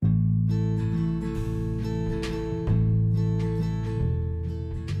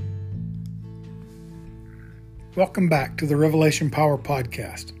Welcome back to the Revelation Power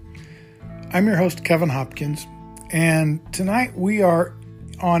Podcast. I'm your host, Kevin Hopkins, and tonight we are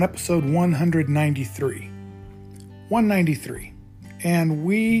on episode 193. 193. And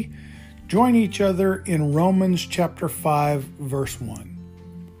we join each other in Romans chapter 5, verse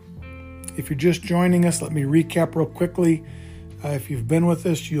 1. If you're just joining us, let me recap real quickly. If you've been with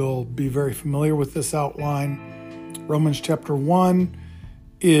us, you'll be very familiar with this outline. Romans chapter 1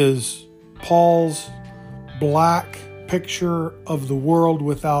 is Paul's black picture of the world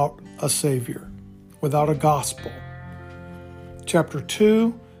without a Savior, without a gospel. Chapter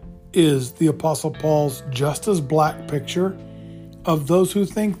 2 is the Apostle Paul's just as black picture of those who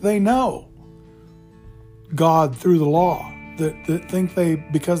think they know God through the law, that think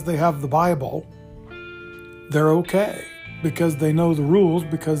because they have the Bible, they're okay, because they know the rules,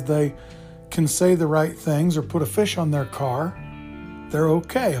 because they can say the right things or put a fish on their car, they're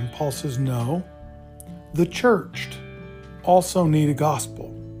okay. And Paul says, no, the churched also need a gospel,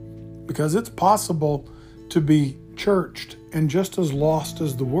 because it's possible to be churched and just as lost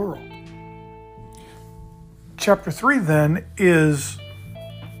as the world. Chapter 3 then is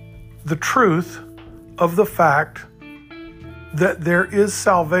the truth of the fact that there is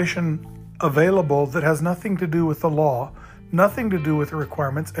salvation available that has nothing to do with the law, nothing to do with the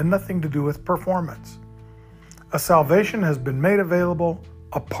requirements, and nothing to do with performance. A salvation has been made available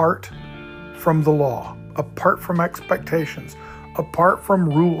apart from the law, apart from expectations, apart from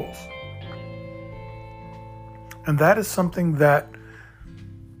rules. And that is something that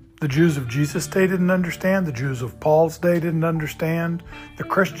the Jews of Jesus' day didn't understand, the Jews of Paul's day didn't understand, the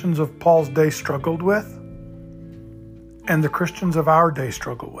Christians of Paul's day struggled with, and the Christians of our day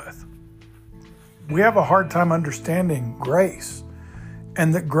struggle with. We have a hard time understanding grace,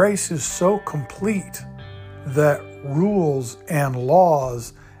 and that grace is so complete that rules and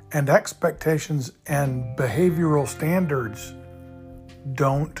laws and expectations and behavioral standards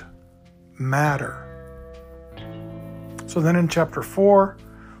don't matter. So then in chapter 4,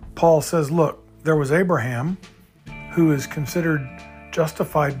 Paul says, look, there was Abraham who is considered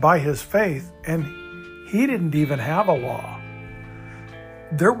justified by his faith, and he didn't even have a law.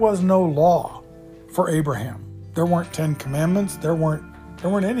 There was no law for Abraham. There weren't 10 commandments. There weren't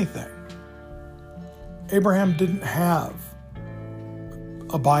anything. Abraham didn't have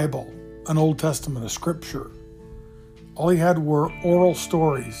a Bible, an Old Testament, a scripture. All he had were oral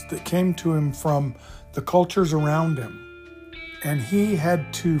stories that came to him from the cultures around him. And he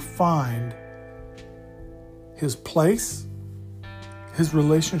had to find his place, his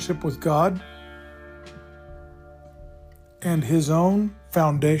relationship with God, and his own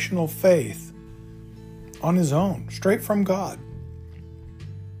foundational faith on his own, straight from God.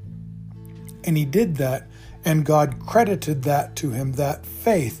 And he did that, and God credited that to him, that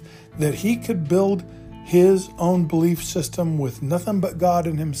faith, that he could build his own belief system with nothing but God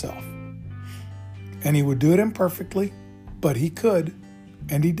and himself. And he would do it imperfectly, but he could,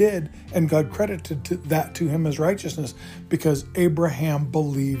 and he did. And God credited that to him as righteousness because Abraham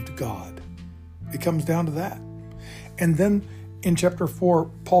believed God. It comes down to that. And then in chapter 4,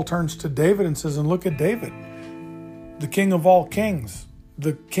 Paul turns to David and says, and look at David, the king of all kings,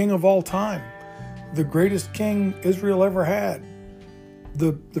 the king of all time, the greatest king Israel ever had,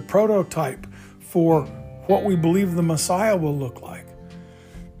 the prototype for what we believe the Messiah will look like.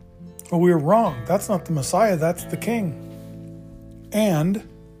 Well, we were wrong. That's not the Messiah, that's the king. And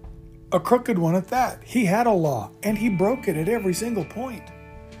a crooked one at that. He had a law, and he broke it at every single point.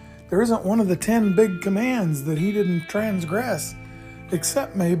 There isn't one of the 10 big commands that he didn't transgress,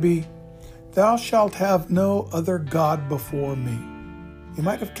 except maybe, thou shalt have no other God before me. He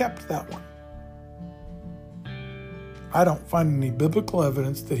might have kept that one. I don't find any biblical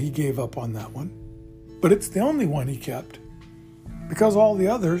evidence that he gave up on that one, but it's the only one he kept, because all the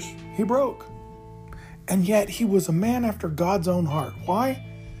others he broke. And yet he was a man after God's own heart. Why?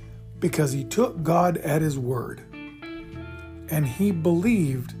 Because he took God at his word, and he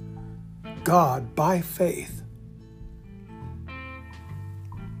believed God by faith.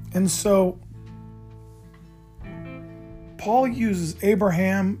 And so Paul uses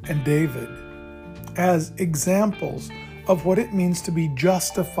Abraham and David as examples of what it means to be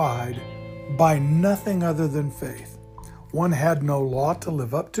justified by nothing other than faith. One had no law to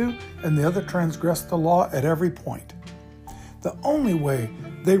live up to, and the other transgressed the law at every point. The only way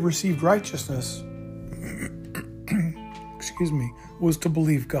they received righteousness was to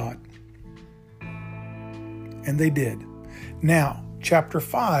believe God. And they did. Now, chapter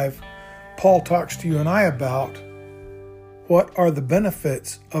 5, Paul talks to you and I about what are the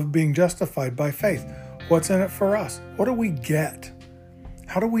benefits of being justified by faith. What's in it for us? What do we get?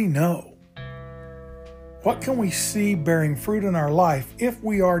 How do we know? What can we see bearing fruit in our life if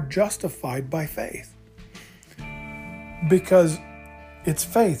we are justified by faith? Because it's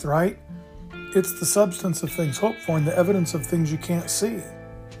faith, right? It's the substance of things hoped for and the evidence of things you can't see.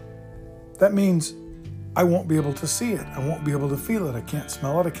 That means I won't be able to see it. I won't be able to feel it. I can't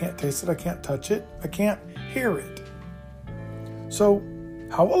smell it. I can't taste it. I can't touch it. I can't hear it. So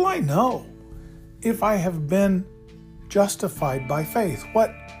how will I know if I have been justified by faith?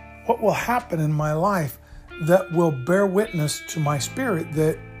 What will happen in my life that will bear witness to my spirit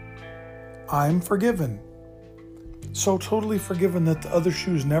that I'm forgiven? So totally forgiven that the other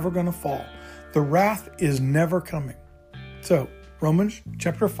shoe is never going to fall. The wrath is never coming. So Romans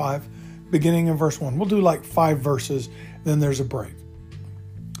chapter 5, beginning in verse 1. We'll do like 5 verses, then there's a break.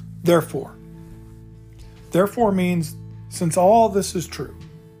 Therefore means since all this is true,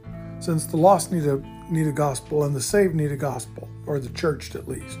 since the lost need a gospel and the saved need a gospel, or the church at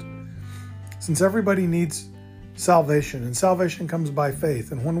least, since everybody needs salvation, and salvation comes by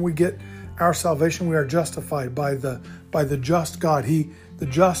faith, and when we get our salvation, we are justified by the just God. The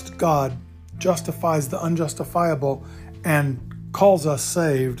just God justifies the unjustifiable and calls us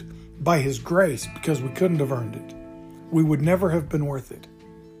saved by His grace because we couldn't have earned it. We would never have been worth it.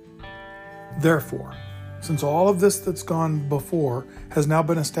 Therefore, since all of this that's gone before has now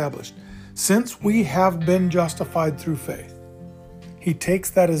been established, since we have been justified through faith, He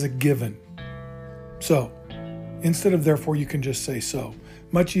takes that as a given. So, instead of therefore, you can just say so.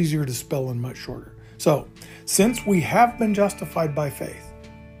 Much easier to spell and much shorter. So, since we have been justified by faith,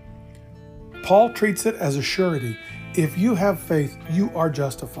 Paul treats it as a surety. If you have faith, you are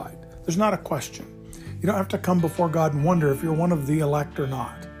justified. There's not a question. You don't have to come before God and wonder if you're one of the elect or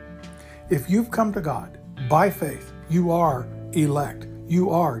not. If you've come to God by faith, you are elect. You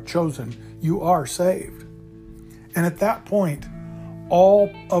are chosen. You are saved. And at that point, all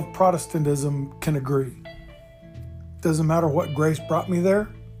of Protestantism can agree. Doesn't matter what grace brought me there.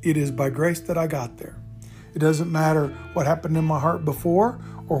 It is by grace that I got there. It doesn't matter what happened in my heart before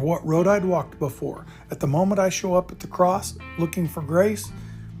or what road I'd walked before. At the moment I show up at the cross looking for grace,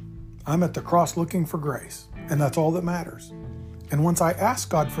 I'm at the cross looking for grace. And that's all that matters. And once I ask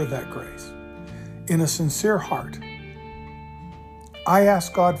God for that grace, in a sincere heart, I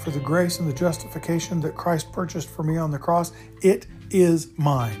ask God for the grace and the justification that Christ purchased for me on the cross. It is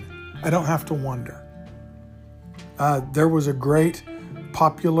mine. I don't have to wonder. There was a great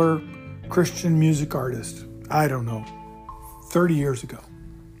popular Christian music artist, 30 years ago.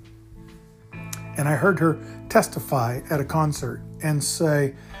 And I heard her testify at a concert and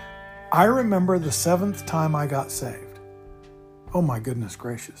say, I remember the 7th time I got saved. Oh my goodness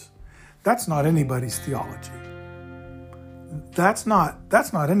gracious. That's not anybody's theology. That's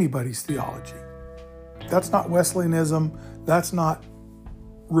not anybody's theology. That's not Wesleyanism. That's not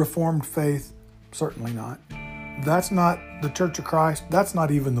Reformed faith. Certainly not. That's not the Church of Christ. That's not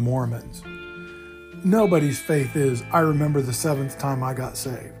even the Mormons. Nobody's faith is, I remember the 7th time I got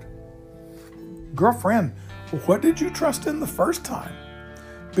saved. Girlfriend, what did you trust in the first time?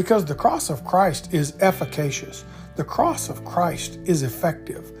 Because the cross of Christ is efficacious. The cross of Christ is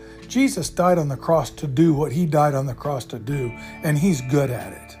effective. Jesus died on the cross to do what He died on the cross to do, and He's good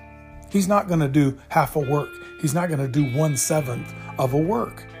at it. He's not going to do half a work. He's not going to do 1/7 of a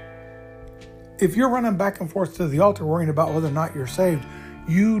work. If you're running back and forth to the altar worrying about whether or not you're saved,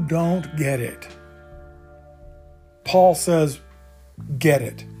 you don't get it. Paul says, get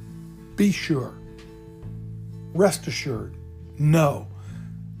it. Be sure. Rest assured. Know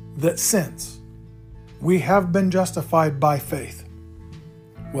that since we have been justified by faith,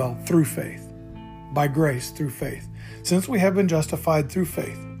 through faith, by grace through faith. Since we have been justified through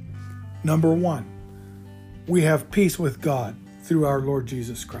faith, number 1, we have peace with God through our Lord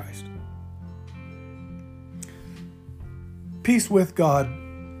Jesus Christ. Peace with God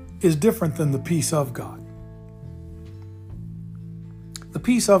is different than the peace of God. The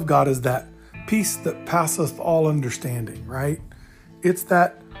peace of God is that peace that passeth all understanding, right? It's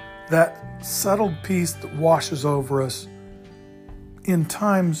that settled peace that washes over us in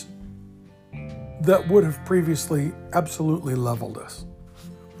times that would have previously absolutely leveled us.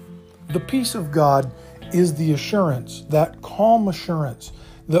 The peace of God is the assurance, that calm assurance,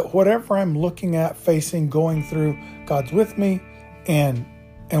 that whatever I'm looking at, facing, going through, God's with me and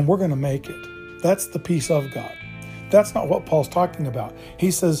we're going to make it. That's the peace of God. That's not what Paul's talking about. He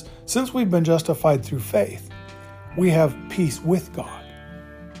says, since we've been justified through faith, we have peace with God.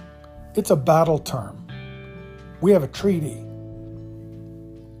 It's a battle term. We have a treaty.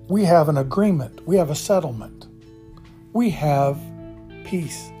 We have an agreement. We have a settlement. We have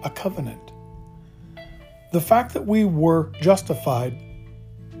peace, a covenant. The fact that we were justified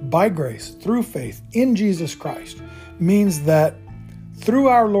by grace, through faith in Jesus Christ, means that through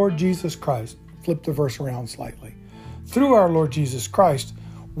our Lord Jesus Christ, flip the verse around slightly, through our Lord Jesus Christ,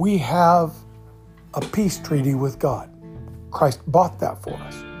 we have a peace treaty with God. Christ bought that for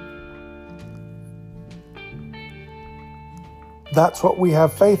us. That's what we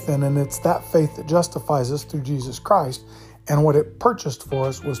have faith in, and it's that faith that justifies us through Jesus Christ, and what it purchased for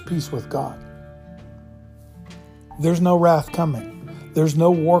us was peace with God. There's no wrath coming. There's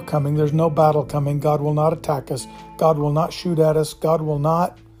no war coming. There's no battle coming. God will not attack us. God will not shoot at us. God will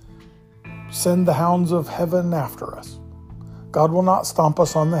not send the hounds of heaven after us. God will not stomp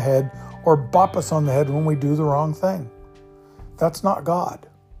us on the head or bop us on the head when we do the wrong thing. That's not God.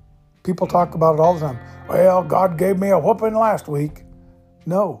 People talk about it all the time. Well, God gave me a whooping last week.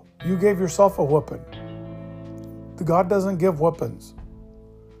 No, you gave yourself a whooping. God doesn't give whoopings.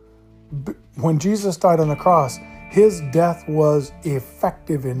 When Jesus died on the cross, his death was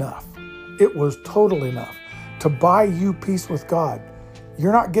effective enough. It was total enough to buy you peace with God.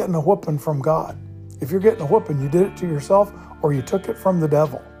 You're not getting a whooping from God. If you're getting a whooping, you did it to yourself or you took it from the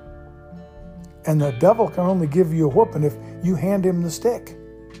devil. And the devil can only give you a whooping if you hand him the stick.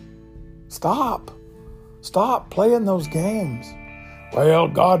 Stop playing those games. Well,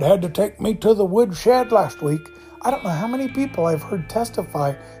 God had to take me to the woodshed last week. I don't know how many people I've heard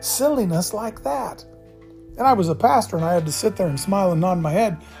testify silliness like that. And I was a pastor and I had to sit there and smile and nod my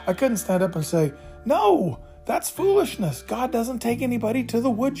head. I couldn't stand up and say, no, that's foolishness. God doesn't take anybody to the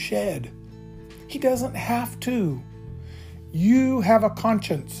woodshed. He doesn't have to. You have a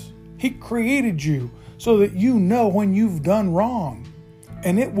conscience. He created you so that you know when you've done wrong.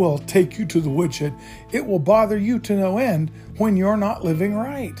 And it will take you to the woodshed. It will bother you to no end when you're not living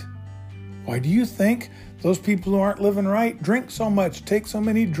right. Why do you think those people who aren't living right drink so much, take so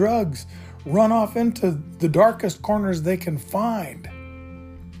many drugs, run off into the darkest corners they can find?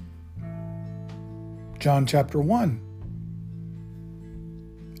 John chapter 1.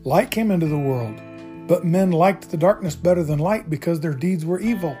 Light came into the world, but men liked the darkness better than light because their deeds were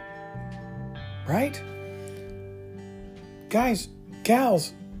evil. Right? Guys,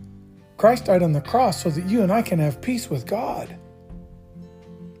 gals, Christ died on the cross so that you and I can have peace with God.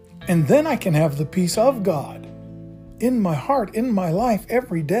 And then I can have the peace of God in my heart, in my life,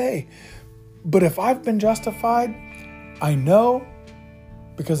 every day. But if I've been justified, I know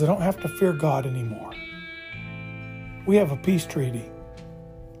because I don't have to fear God anymore. We have a peace treaty.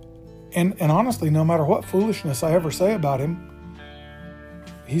 And honestly, no matter what foolishness I ever say about him,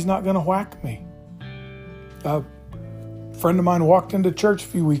 he's not going to whack me. A friend of mine walked into church a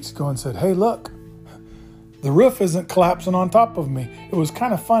few weeks ago and said, hey, look, the roof isn't collapsing on top of me. It was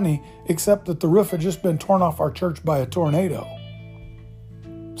kind of funny, except that the roof had just been torn off our church by a tornado.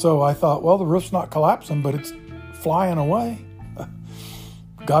 So I thought, well, the roof's not collapsing, but it's flying away.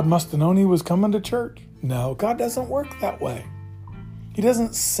 God must have known he was coming to church. No, God doesn't work that way. He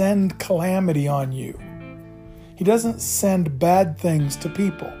doesn't send calamity on you. He doesn't send bad things to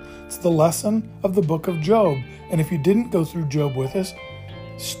people. It's the lesson of the book of Job. And if you didn't go through Job with us,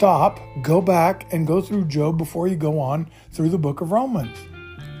 stop, go back and go through Job before you go on through the book of Romans.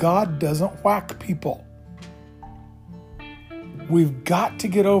 God doesn't whack people. We've got to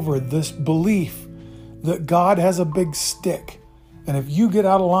get over this belief that God has a big stick. And if you get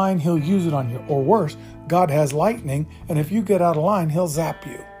out of line, he'll use it on you. Or worse, God has lightning, and if you get out of line, he'll zap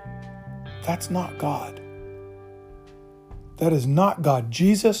you. That's not God. That is not God.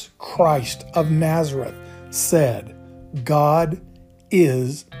 Jesus Christ of Nazareth said, God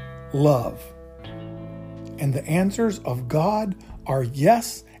is love. And the answers of God are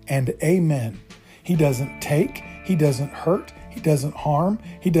yes and amen. He doesn't take, he doesn't hurt, he doesn't harm,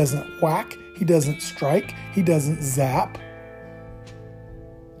 he doesn't whack, he doesn't strike, he doesn't zap.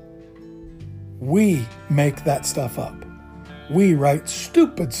 We make that stuff up. We write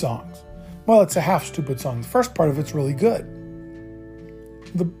stupid songs. Well, it's a half stupid song. The first part of it's really good.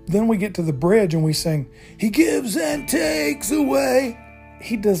 Then we get to the bridge and we sing, he gives and takes away.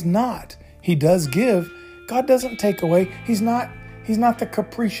 He does not. He does give. God doesn't take away. He's not the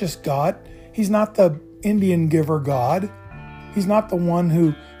capricious God. He's not the Indian giver God. He's not the one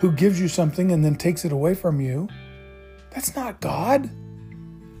who gives you something and then takes it away from you. That's not God.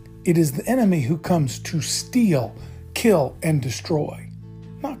 It is the enemy who comes to steal, kill, and destroy.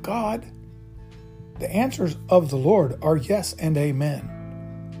 Not God. The answers of the Lord are yes and amen.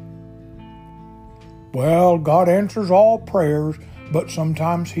 Well, God answers all prayers, but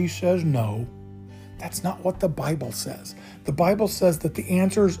sometimes he says no. That's not what the Bible says. The Bible says that the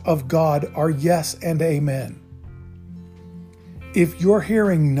answers of God are yes and amen. If you're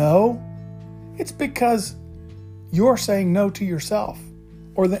hearing no, it's because you're saying no to yourself.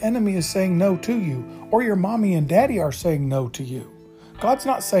 or the enemy is saying no to you, or your mommy and daddy are saying no to you. God's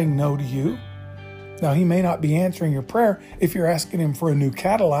not saying no to you. Now, he may not be answering your prayer if you're asking him for a new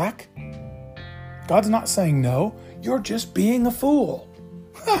Cadillac. God's not saying no. You're just being a fool.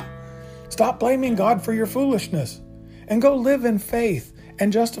 Stop blaming God for your foolishness and go live in faith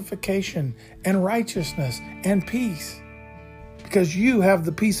and justification and righteousness and peace, because you have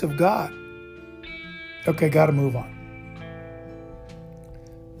the peace of God. Okay, got to move on.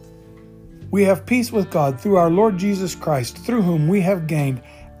 We have peace with God through our Lord Jesus Christ, through whom we have gained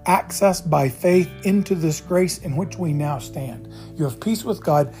access by faith into this grace in which we now stand. You have peace with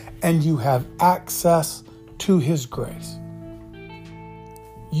God and you have access to his grace.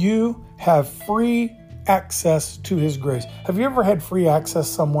 You have free access to his grace. Have you ever had free access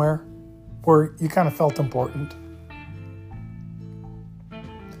somewhere where you kind of felt important?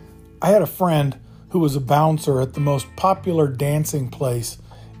 I had a friend who was a bouncer at the most popular dancing place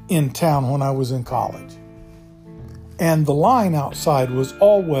in town when I was in college. And the line outside was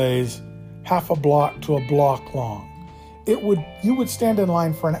always half a block to a block long. You would stand in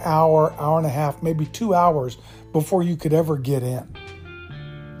line for an hour, hour and a half, maybe 2 hours before you could ever get in.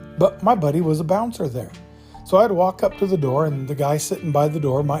 But my buddy was a bouncer there. So I'd walk up to the door, and the guy sitting by the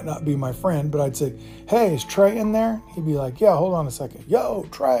door might not be my friend, but I'd say, "Hey, is Trey in there?" He'd be like, "Yeah, hold on a second. Yo,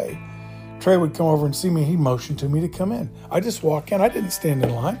 Trey." Trey would come over and see me. He'd motion to me to come in. I just walk in. I didn't stand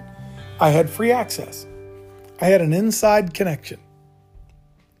in line. I had free access. I had an inside connection.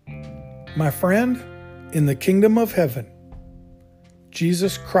 My friend, in the kingdom of heaven,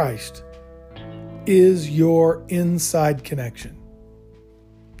 Jesus Christ is your inside connection.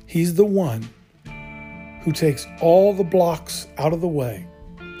 He's the one who takes all the blocks out of the way,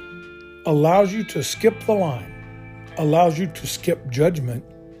 allows you to skip the line, allows you to skip judgment,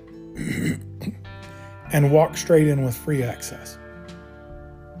 and walk straight in with free access.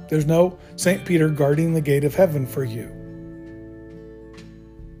 There's no St. Peter guarding the gate of heaven for you.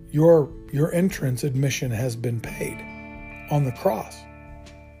 Your entrance admission has been paid on the cross.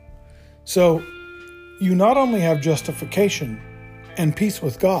 So you not only have justification and peace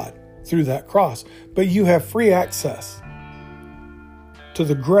with God through that cross, but you have free access to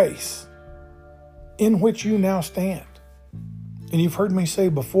the grace in which you now stand. And you've heard me say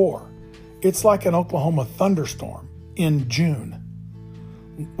before, it's like an Oklahoma thunderstorm in June.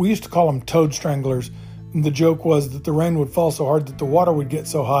 We used to call them toad stranglers. And the joke was that the rain would fall so hard that the water would get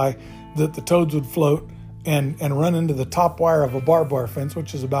so high that the toads would float and run into the top wire of a barbed wire fence,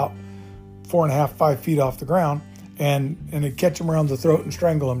 which is about 4.5, 5 feet off the ground, and it'd catch them around the throat and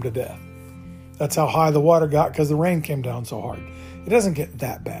strangle them to death. That's how high the water got because the rain came down so hard. It doesn't get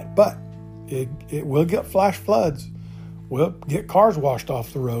that bad, but it will get flash floods. We'll get cars washed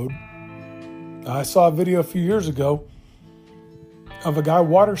off the road. I saw a video a few years ago of a guy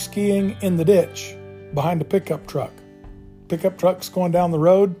water skiing in the ditch behind a pickup truck. Pickup truck's going down the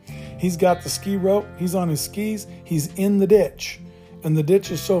road. He's got the ski rope. He's on his skis. He's in the ditch. And the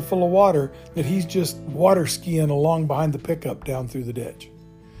ditch is so full of water that he's just water skiing along behind the pickup down through the ditch.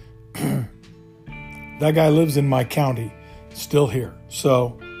 That guy lives in my county, still here.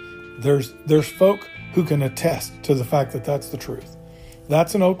 So there's folk who can attest to the fact that that's the truth.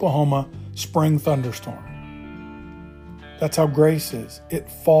 That's an Oklahoma spring thunderstorm. That's how grace is. It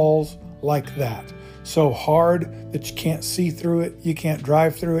falls like that. So hard that you can't see through it. You can't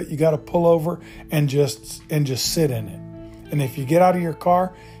drive through it. You got to pull over and just sit in it. And if you get out of your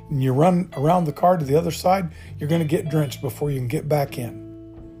car and you run around the car to the other side, you're going to get drenched before you can get back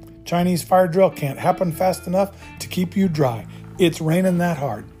in. Chinese fire drill can't happen fast enough to keep you dry. It's raining that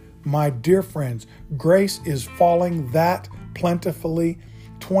hard. My dear friends, grace is falling that plentifully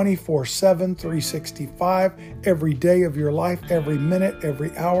 24/7, 365, every day of your life, every minute,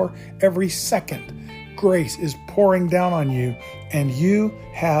 every hour, every second. Grace is pouring down on you, and you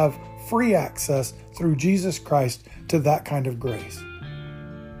have free access through Jesus Christ to that kind of grace.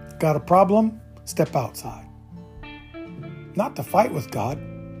 Got a problem? Step outside. Not to fight with God,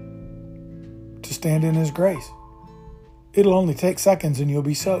 to stand in His grace. It'll only take seconds and you'll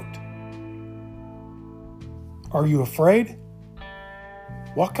be soaked. Are you afraid?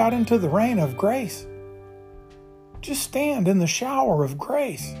 Walk out into the rain of grace. Just stand in the shower of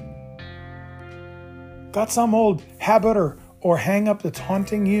grace. Got some old habit or hang up that's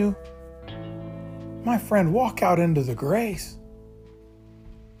haunting you? My friend, walk out into the grace.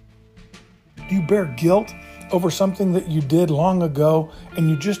 Do you bear guilt over something that you did long ago and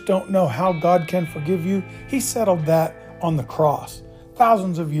you just don't know how God can forgive you? He settled that on the cross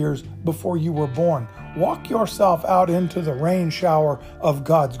thousands of years before you were born. Walk yourself out into the rain shower of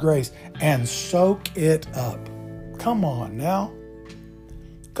God's grace and soak it up. Come on now.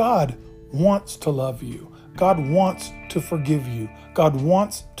 God wants to love you. God wants to forgive you. God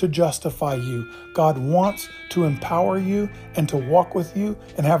wants to justify you. God wants to empower you and to walk with you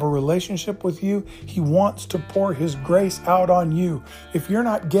and have a relationship with you. He wants to pour His grace out on you. If you're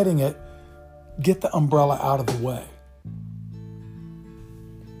not getting it, get the umbrella out of the way.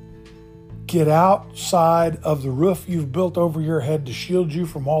 Get outside of the roof you've built over your head to shield you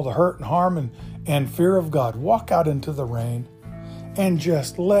from all the hurt and harm and fear of God. Walk out into the rain and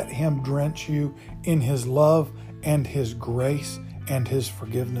just let Him drench you in His love and His grace and His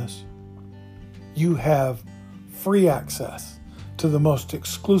forgiveness. You have free access to the most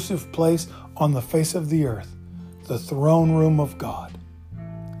exclusive place on the face of the earth, the throne room of God.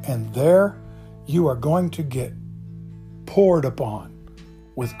 And there you are going to get poured upon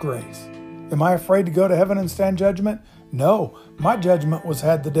with grace. Am I afraid to go to heaven and stand judgment? No, my judgment was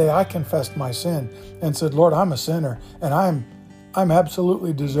had the day I confessed my sin and said, Lord, I'm a sinner and I'm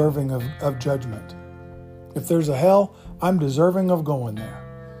absolutely deserving of judgment. If there's a hell, I'm deserving of going there.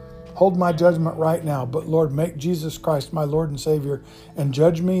 Hold my judgment right now, but Lord, make Jesus Christ my Lord and Savior and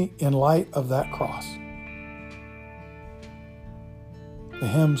judge me in light of that cross. The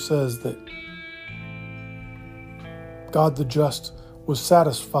hymn says that God the just was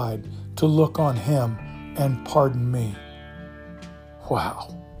satisfied to look on Him and pardon me. Wow.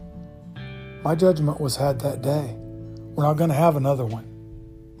 My judgment was had that day. We're not going to have another one.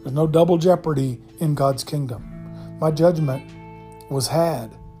 There's no double jeopardy in God's kingdom. My judgment was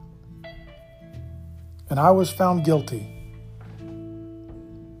had. And I was found guilty.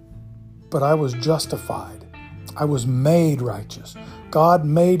 But I was justified. I was made righteous. God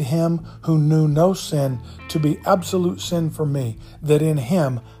made Him who knew no sin to be absolute sin for me, that in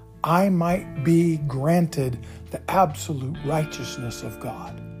Him I might be granted the absolute righteousness of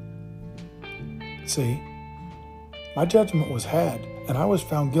God. See, my judgment was had, and I was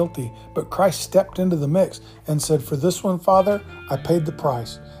found guilty, but Christ stepped into the mix and said, for this one, Father, I paid the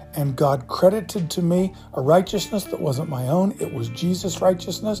price. And God credited to me a righteousness that wasn't my own. It was Jesus'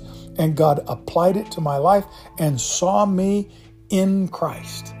 righteousness, and God applied it to my life and saw me in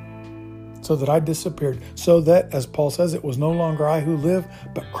Christ, so that I disappeared, so that, as Paul says, it was no longer I who live,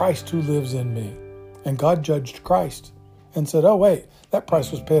 but Christ who lives in me. And God judged Christ and said, oh, wait, that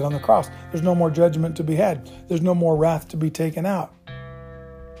price was paid on the cross. There's no more judgment to be had. There's no more wrath to be taken out.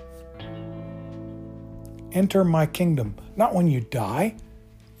 Enter my kingdom, not when you die,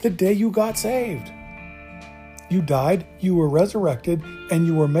 the day you got saved. You died, you were resurrected, and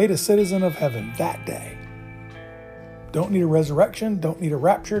you were made a citizen of heaven that day. Don't need a resurrection, don't need a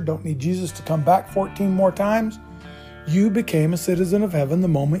rapture, don't need Jesus to come back 14 more times. You became a citizen of heaven the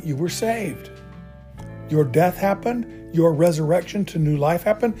moment you were saved. Your death happened, your resurrection to new life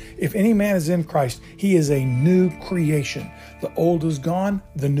happened. If any man is in Christ, he is a new creation. The old is gone,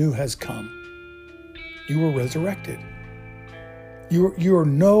 the new has come. You were resurrected. You are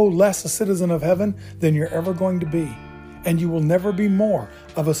no less a citizen of heaven than you're ever going to be. And you will never be more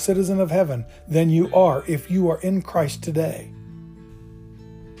of a citizen of heaven than you are if you are in Christ today.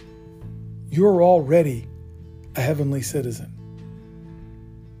 You're already a heavenly citizen.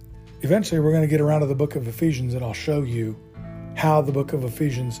 Eventually, we're going to get around to the book of Ephesians, and I'll show you how the book of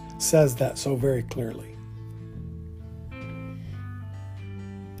Ephesians says that so very clearly.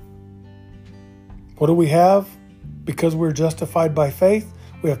 What do we have? Because we're justified by faith,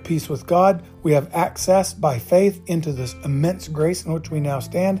 we have peace with God. We have access by faith into this immense grace in which we now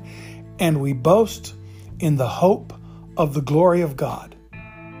stand. And we boast in the hope of the glory of God.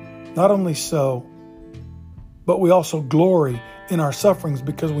 Not only so, but we also glory in our sufferings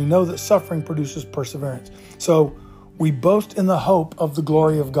because we know that suffering produces perseverance. So we boast in the hope of the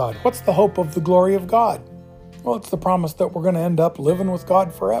glory of God. What's the hope of the glory of God? Well, it's the promise that we're going to end up living with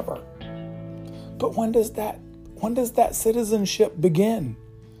God forever. But when does that citizenship begin?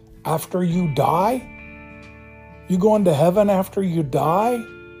 After you die? You going to heaven after you die?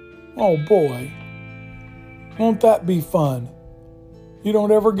 Oh boy, won't that be fun? You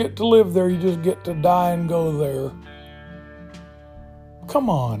don't ever get to live there, you just get to die and go there. Come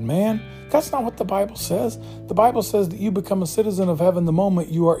on, man. That's not what the Bible says. The Bible says that you become a citizen of heaven the moment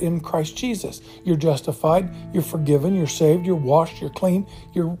you are in Christ Jesus. You're justified, you're forgiven, you're saved, you're washed, you're clean.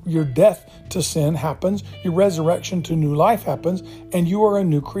 Your death to sin happens, your resurrection to new life happens, and you are a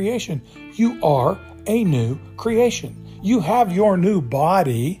new creation. You are a new creation. You have your new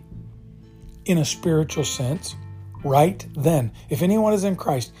body in a spiritual sense right then. If anyone is in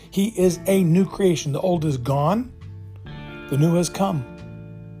Christ, he is a new creation. The old is gone, the new has come.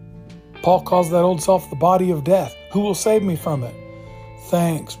 Paul calls that old self the body of death. Who will save me from it?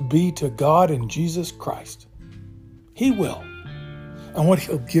 Thanks be to God in Jesus Christ. He will. And what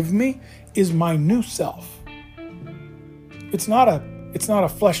he'll give me is my new self. It's not a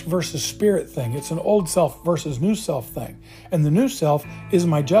flesh versus spirit thing. It's an old self versus new self thing. And the new self is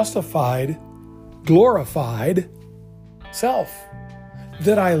my justified, glorified self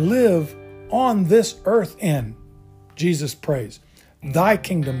that I live on this earth in. Jesus prays, thy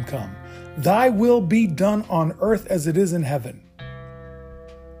kingdom come, thy will be done on earth as it is in heaven.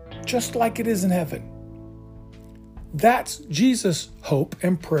 Just like it is in heaven. That's Jesus' hope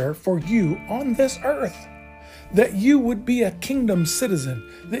and prayer for you on this earth. That you would be a kingdom citizen,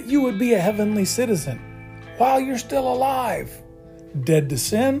 that you would be a heavenly citizen while you're still alive, dead to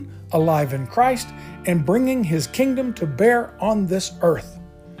sin, alive in Christ, and bringing his kingdom to bear on this earth.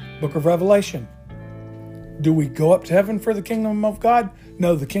 Book of Revelation. Do we go up to heaven for the kingdom of God?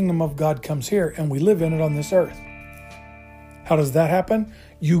 No, the kingdom of God comes here and we live in it on this earth. How does that happen?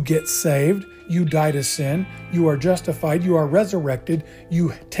 You get saved, you die to sin, you are justified, you are resurrected,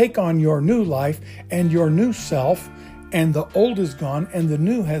 you take on your new life and your new self, and the old is gone and the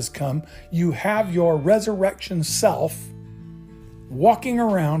new has come. You have your resurrection self walking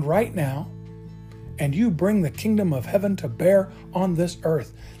around right now, and you bring the kingdom of heaven to bear on this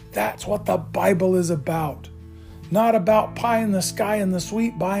earth. That's what the Bible is about. Not about pie in the sky and the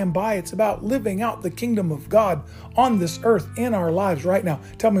sweet by and by. It's about living out the kingdom of God on this earth in our lives right now.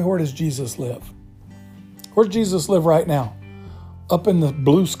 Tell me, where does Jesus live? Where does Jesus live right now? Up in the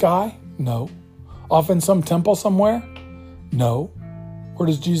blue sky? No. Off in some temple somewhere? No. Where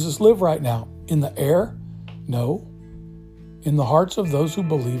does Jesus live right now? In the air? No. In the hearts of those who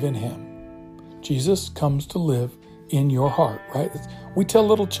believe in him. Jesus comes to live in your heart, right? We tell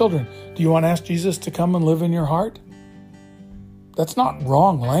little children, do you want to ask Jesus to come and live in your heart? That's not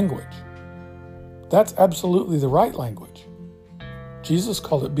wrong language. That's absolutely the right language. Jesus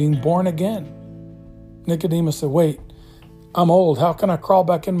called it being born again. Nicodemus said, wait, I'm old. How can I crawl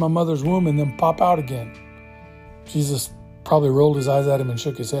back in my mother's womb and then pop out again? Jesus probably rolled his eyes at him and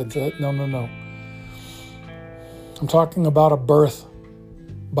shook his head and said, no. I'm talking about a birth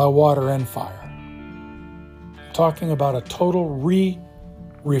by water and fire. Talking about a total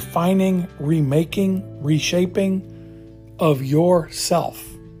refining, remaking, reshaping of yourself,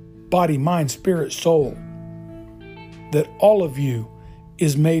 body, mind, spirit, soul, that all of you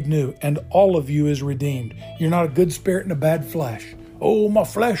is made new and all of you is redeemed. You're not a good spirit and a bad flesh. Oh, my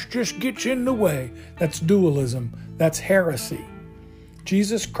flesh just gets in the way. That's dualism. That's heresy.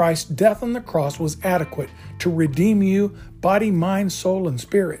 Jesus Christ's death on the cross was adequate to redeem you, body, mind, soul, and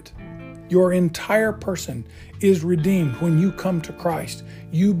spirit. Your entire person is redeemed when you come to Christ.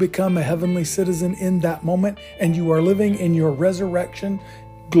 You become a heavenly citizen in that moment, and you are living in your resurrection,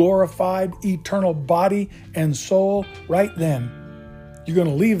 glorified, eternal body and soul right then. You're going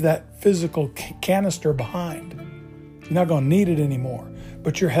to leave that physical canister behind. You're not going to need it anymore.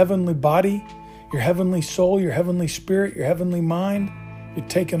 But your heavenly body, your heavenly soul, your heavenly spirit, your heavenly mind, you're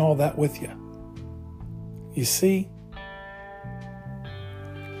taking all that with you. You see?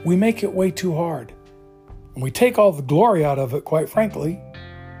 We make it way too hard. And we take all the glory out of it, quite frankly.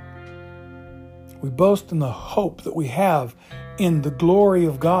 We boast in the hope that we have in the glory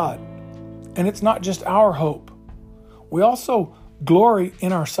of God. And it's not just our hope. We also glory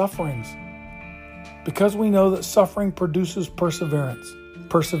in our sufferings because we know that suffering produces perseverance.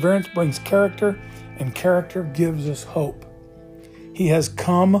 Perseverance brings character, and character gives us hope. He has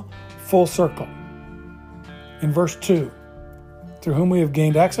come full circle. In verse 2, through whom we have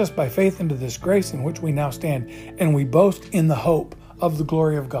gained access by faith into this grace in which we now stand, and we boast in the hope of the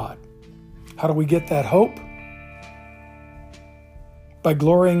glory of God. How do we get that hope? By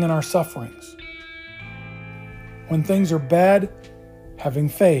glorying in our sufferings. When things are bad, having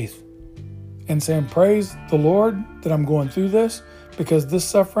faith and saying, praise the Lord that I'm going through this, because this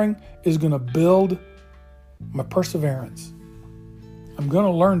suffering is going to build my perseverance. I'm going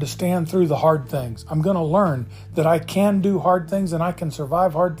to learn to stand through the hard things. I'm going to learn that I can do hard things and I can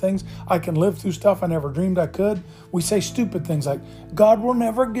survive hard things. I can live through stuff I never dreamed I could. We say stupid things like, God will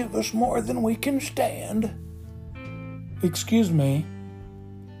never give us more than we can stand. Excuse me,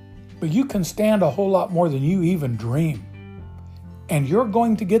 but you can stand a whole lot more than you even dream. And you're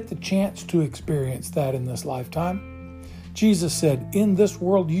going to get the chance to experience that in this lifetime. Jesus said, in this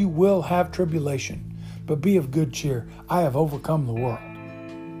world you will have tribulation, but be of good cheer. I have overcome the world.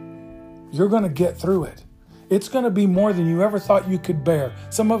 You're going to get through it. It's going to be more than you ever thought you could bear.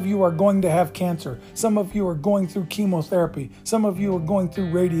 Some of you are going to have cancer. Some of you are going through chemotherapy. Some of you are going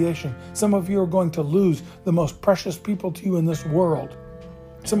through radiation. Some of you are going to lose the most precious people to you in this world.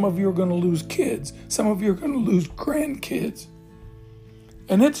 Some of you are going to lose kids. Some of you are going to lose grandkids.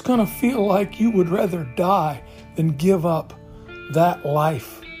 And it's going to feel like you would rather die than give up that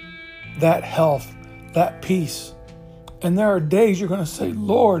life, that health, that peace. And there are days you're going to say,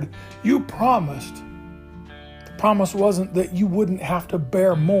 Lord, you promised. The promise wasn't that you wouldn't have to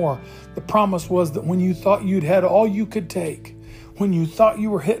bear more. The promise was that when you thought you'd had all you could take, when you thought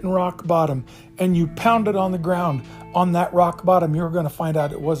you were hitting rock bottom and you pounded on the ground on that rock bottom, you were going to find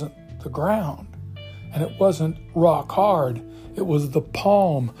out it wasn't the ground and it wasn't rock hard. It was the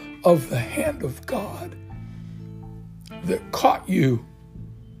palm of the hand of God that caught you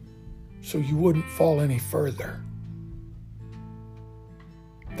so you wouldn't fall any further.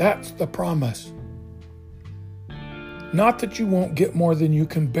 That's the promise. Not that you won't get more than you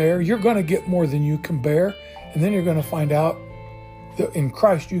can bear. You're going to get more than you can bear. And then you're going to find out that in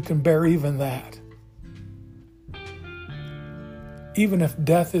Christ you can bear even that. Even if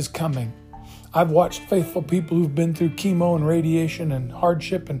death is coming. I've watched faithful people who've been through chemo and radiation and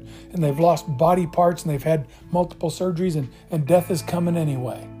hardship and they've lost body parts and they've had multiple surgeries and death is coming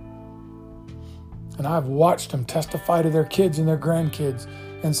anyway. And I've watched them testify to their kids and their grandkids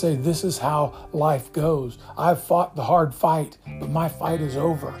and say, this is how life goes. I've fought the hard fight, but my fight is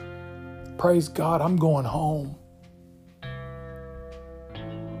over. Praise God, I'm going home.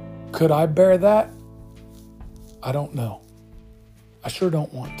 Could I bear that? I don't know. I sure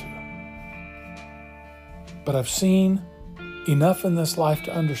don't want to. But I've seen enough in this life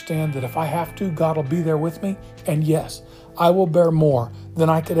to understand that if I have to, God will be there with me. And yes, I will bear more than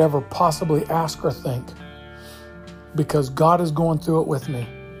I could ever possibly ask or think, because God is going through it with me.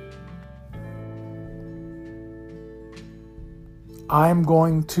 I'm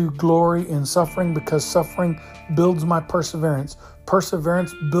going to glory in suffering because suffering builds my perseverance.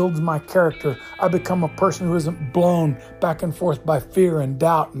 Perseverance builds my character. I become a person who isn't blown back and forth by fear and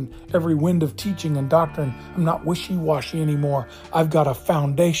doubt and every wind of teaching and doctrine. I'm not wishy-washy anymore. I've got a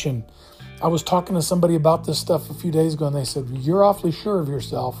foundation. I was talking to somebody about this stuff a few days ago and they said, you're awfully sure of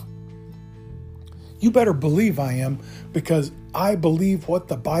yourself. You better believe I am, because I believe what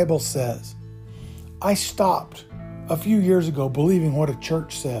the Bible says. I stopped a few years ago believing what a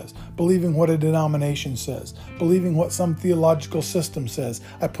church says, believing what a denomination says, believing what some theological system says.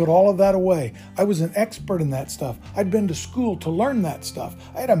 I put all of that away. I was an expert in that stuff. I'd been to school to learn that stuff.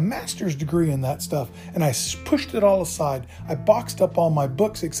 I had a master's degree in that stuff, and I pushed it all aside. I boxed up all my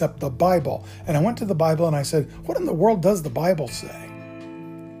books except the Bible, and I went to the Bible and I said, what in the world does the Bible say?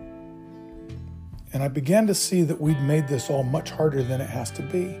 And I began to see that we'd made this all much harder than it has to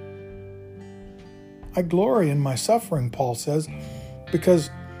be. I glory in my suffering, Paul says, because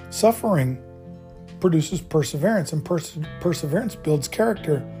suffering produces perseverance, and perseverance builds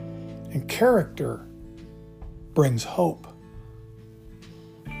character, and character brings hope.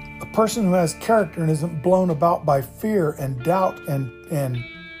 A person who has character and isn't blown about by fear and doubt and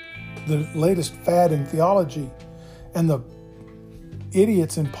the latest fad in theology and the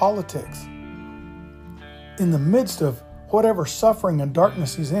idiots in politics, in the midst of whatever suffering and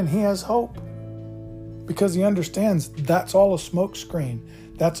darkness he's in, he has hope. Because he understands that's all a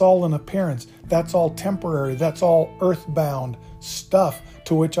smokescreen. That's all an appearance. That's all temporary. That's all earthbound stuff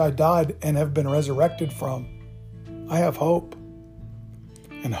to which I died and have been resurrected from. I have hope.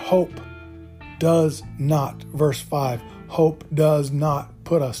 And hope does not, verse 5, hope does not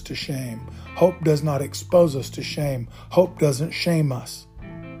put us to shame. Hope does not expose us to shame. Hope doesn't shame us.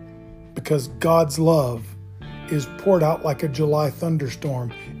 Because God's love is poured out like a July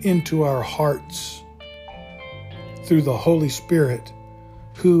thunderstorm into our hearts through the Holy Spirit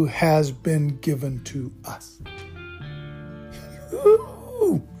who has been given to us.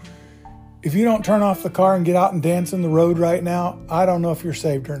 Ooh. If you don't turn off the car and get out and dance in the road right now, I don't know if you're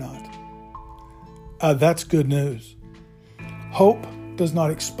saved or not. That's good news. Hope does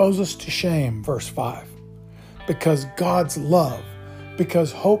not expose us to shame, verse 5, because God's love,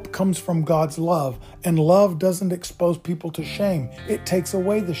 because hope comes from God's love, and love doesn't expose people to shame. It takes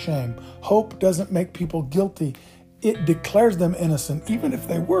away the shame. Hope doesn't make people guilty. It declares them innocent, even if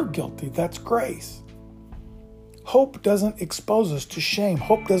they were guilty. That's grace. Hope doesn't expose us to shame.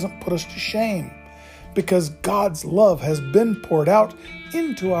 Hope doesn't put us to shame, because God's love has been poured out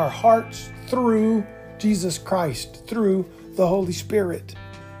into our hearts through Jesus Christ, through the Holy Spirit,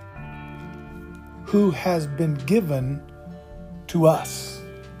 who has been given to us.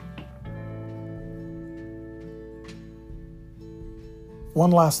 One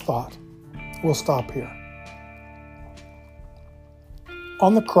last thought. We'll stop here.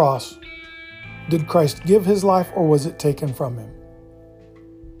 On the cross, did Christ give his life or was it taken from him?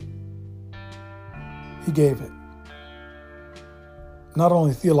 He gave it. Not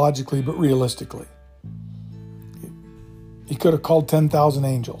only theologically, but realistically. He could have called 10,000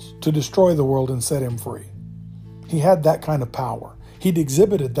 angels to destroy the world and set him free. He had that kind of power. He'd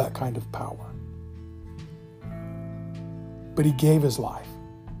exhibited that kind of power. But he gave his life.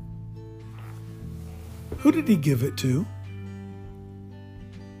 Who did he give it to?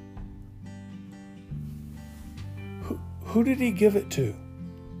 Who did he give it to?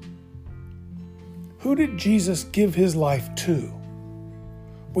 Who did Jesus give his life to?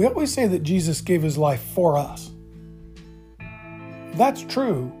 We always say that Jesus gave his life for us. That's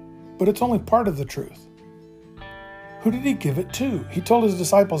true, but it's only part of the truth. Who did he give it to? He told his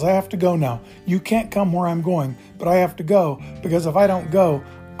disciples, I have to go now. You can't come where I'm going, but I have to go because if I don't go,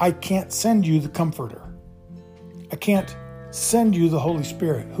 I can't send you the Comforter. I can't send you the Holy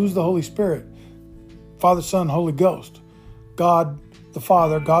Spirit. Who's the Holy Spirit? Father, Son, Holy Ghost. God the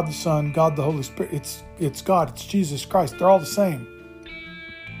Father, God the Son, God the Holy Spirit. It's God. It's Jesus Christ. They're all the same.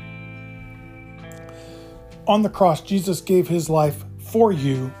 On the cross, Jesus gave his life for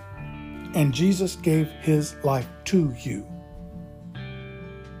you, and Jesus gave his life to you.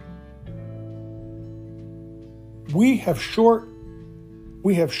 We have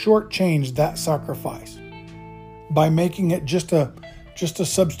shortchanged that sacrifice by making it just a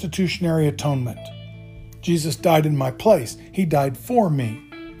substitutionary atonement. Jesus died in my place. He died for me.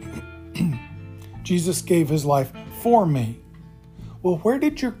 Jesus gave his life for me. Well, where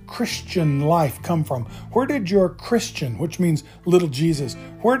did your Christian life come from? Where did your Christian, which means little Jesus,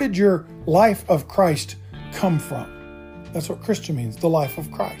 where did your life of Christ come from? That's what Christian means, the life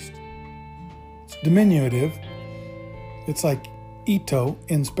of Christ. It's diminutive. It's like ito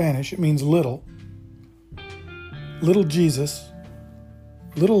in Spanish. It means little. Little Jesus.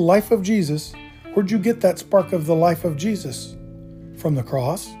 Little life of Jesus. Where'd you get that spark of the life of Jesus? From the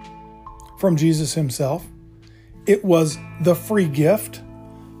cross, from Jesus himself. It was the free gift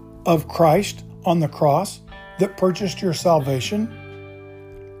of Christ on the cross that purchased your salvation.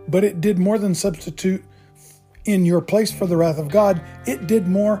 But it did more than substitute in your place for the wrath of God. It did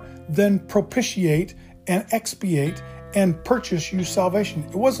more than propitiate and expiate and purchase you salvation.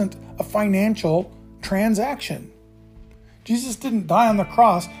 It wasn't a financial transaction. Jesus didn't die on the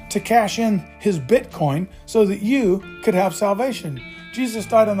cross to cash in his Bitcoin so that you could have salvation. Jesus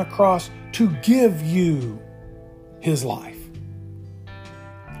died on the cross to give you his life,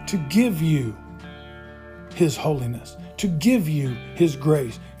 to give you his holiness, to give you his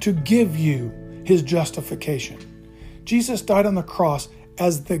grace, to give you his justification. Jesus died on the cross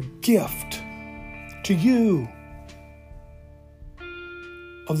as the gift to you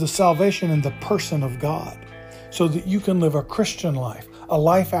of the salvation in the person of God, so that you can live a Christian life, a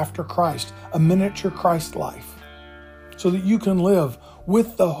life after Christ, a miniature Christ life, so that you can live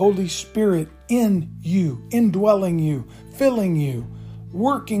with the Holy Spirit in you, indwelling you, filling you,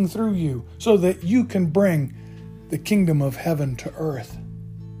 working through you, so that you can bring the kingdom of heaven to earth.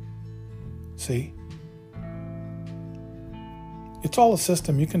 See? It's all a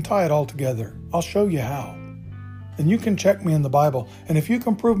system. You can tie it all together. I'll show you how. And you can check me in the Bible. And if you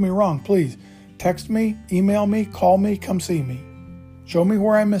can prove me wrong, please text me, email me, call me, come see me. Show me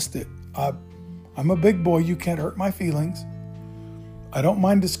where I missed it. I'm a big boy. You can't hurt my feelings. I don't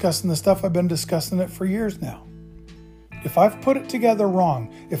mind discussing the stuff. I've been discussing it for years now. If I've put it together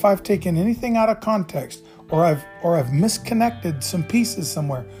wrong, if I've taken anything out of context, or I've misconnected some pieces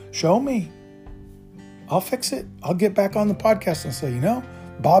somewhere, show me. I'll fix it. I'll get back on the podcast and say,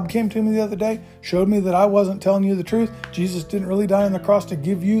 Bob came to me the other day, showed me that I wasn't telling you the truth. Jesus didn't really die on the cross to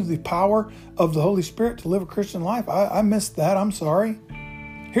give you the power of the Holy Spirit to live a Christian life. I missed that. I'm sorry.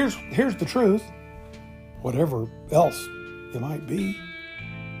 Here's the truth. Whatever else it might be.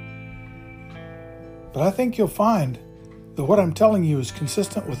 But I think you'll find that what I'm telling you is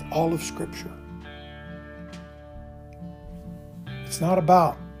consistent with all of Scripture. It's not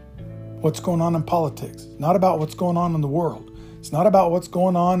about what's going on in politics. It's not about what's going on in the world. It's not about what's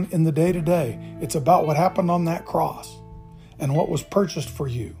going on in the day-to-day. It's about what happened on that cross and what was purchased for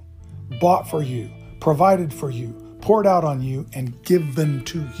you, bought for you, provided for you, poured out on you, and given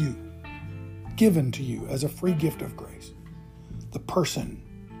to you. Given to you as a free gift of grace. The person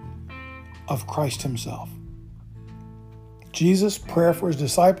of Christ himself. Jesus' prayer for his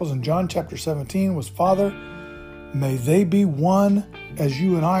disciples in John chapter 17 was, Father, may they be one as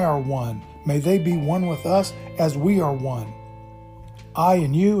you and I are one. May they be one with us as we are one. I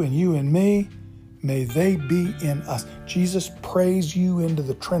and you and me, may they be in us. Jesus prays you into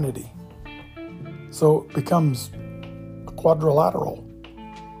the Trinity. So it becomes a quadrilateral.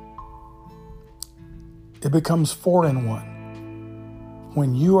 It becomes 4 in 1.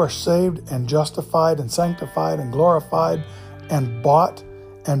 When you are saved and justified and sanctified and glorified and bought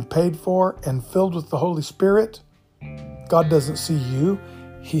and paid for and filled with the Holy Spirit, God doesn't see you.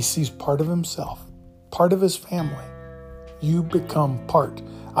 He sees part of himself. part of his family. You become part.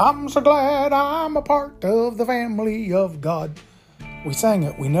 I'm so glad I'm a part of the family of God. We sang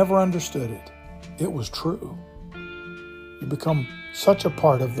it. We never understood it. It was true. You become such a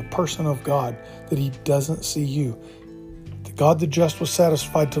part of the person of God that he doesn't see you. The God the just was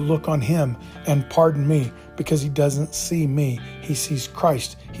satisfied to look on him and pardon me because he doesn't see me. He sees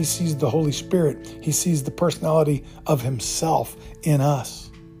Christ. He sees the Holy Spirit. He sees the personality of himself in us.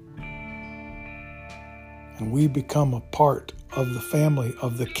 And we become a part of the family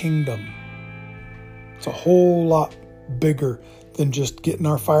of the kingdom. It's a whole lot bigger than just getting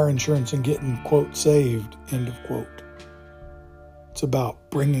our fire insurance and getting, quote, saved, end of quote. It's about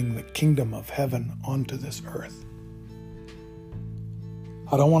bringing the kingdom of heaven onto this earth.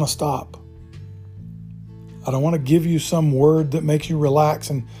 I don't want to stop. I don't want to give you some word that makes you relax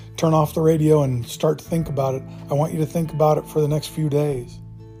and turn off the radio and start to think about it. I want you to think about it for the next few days.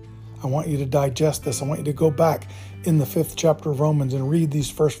 I want you to digest this. I want you to go back in the 5th chapter of Romans and read these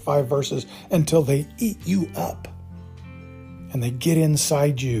first 5 verses until they eat you up and they get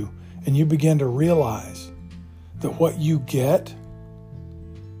inside you and you begin to realize that what you get,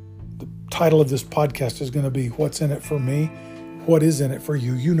 the title of this podcast is going to be What's in it for me? What is in it for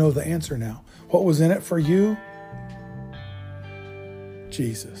you? You know the answer now. What was in it for you?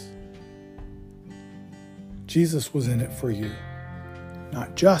 Jesus. Jesus was in it for you.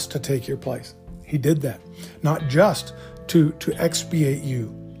 Not just to take your place. He did that. Not just to expiate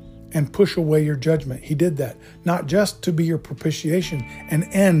you and push away your judgment. He did that. Not just to be your propitiation and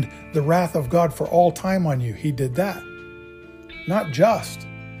end the wrath of God for all time on you. He did that. Not just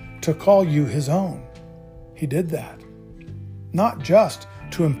to call you his own. He did that. Not just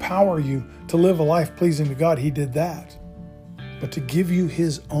to empower you to live a life pleasing to God. He did that. But to give you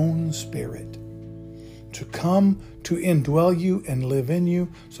his own Spirit. To come to indwell you and live in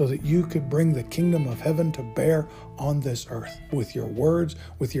you so that you could bring the kingdom of heaven to bear on this earth with your words,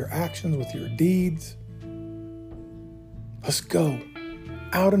 with your actions, with your deeds. Let's go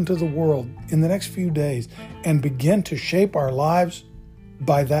out into the world in the next few days and begin to shape our lives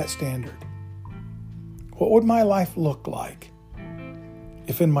by that standard. What would my life look like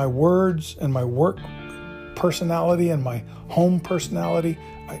if in my words and my work personality and my home personality,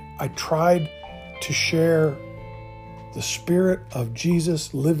 I tried to share the Spirit of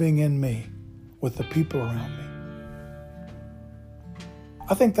Jesus living in me with the people around me?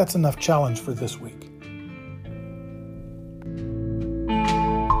 I think that's enough challenge for this week.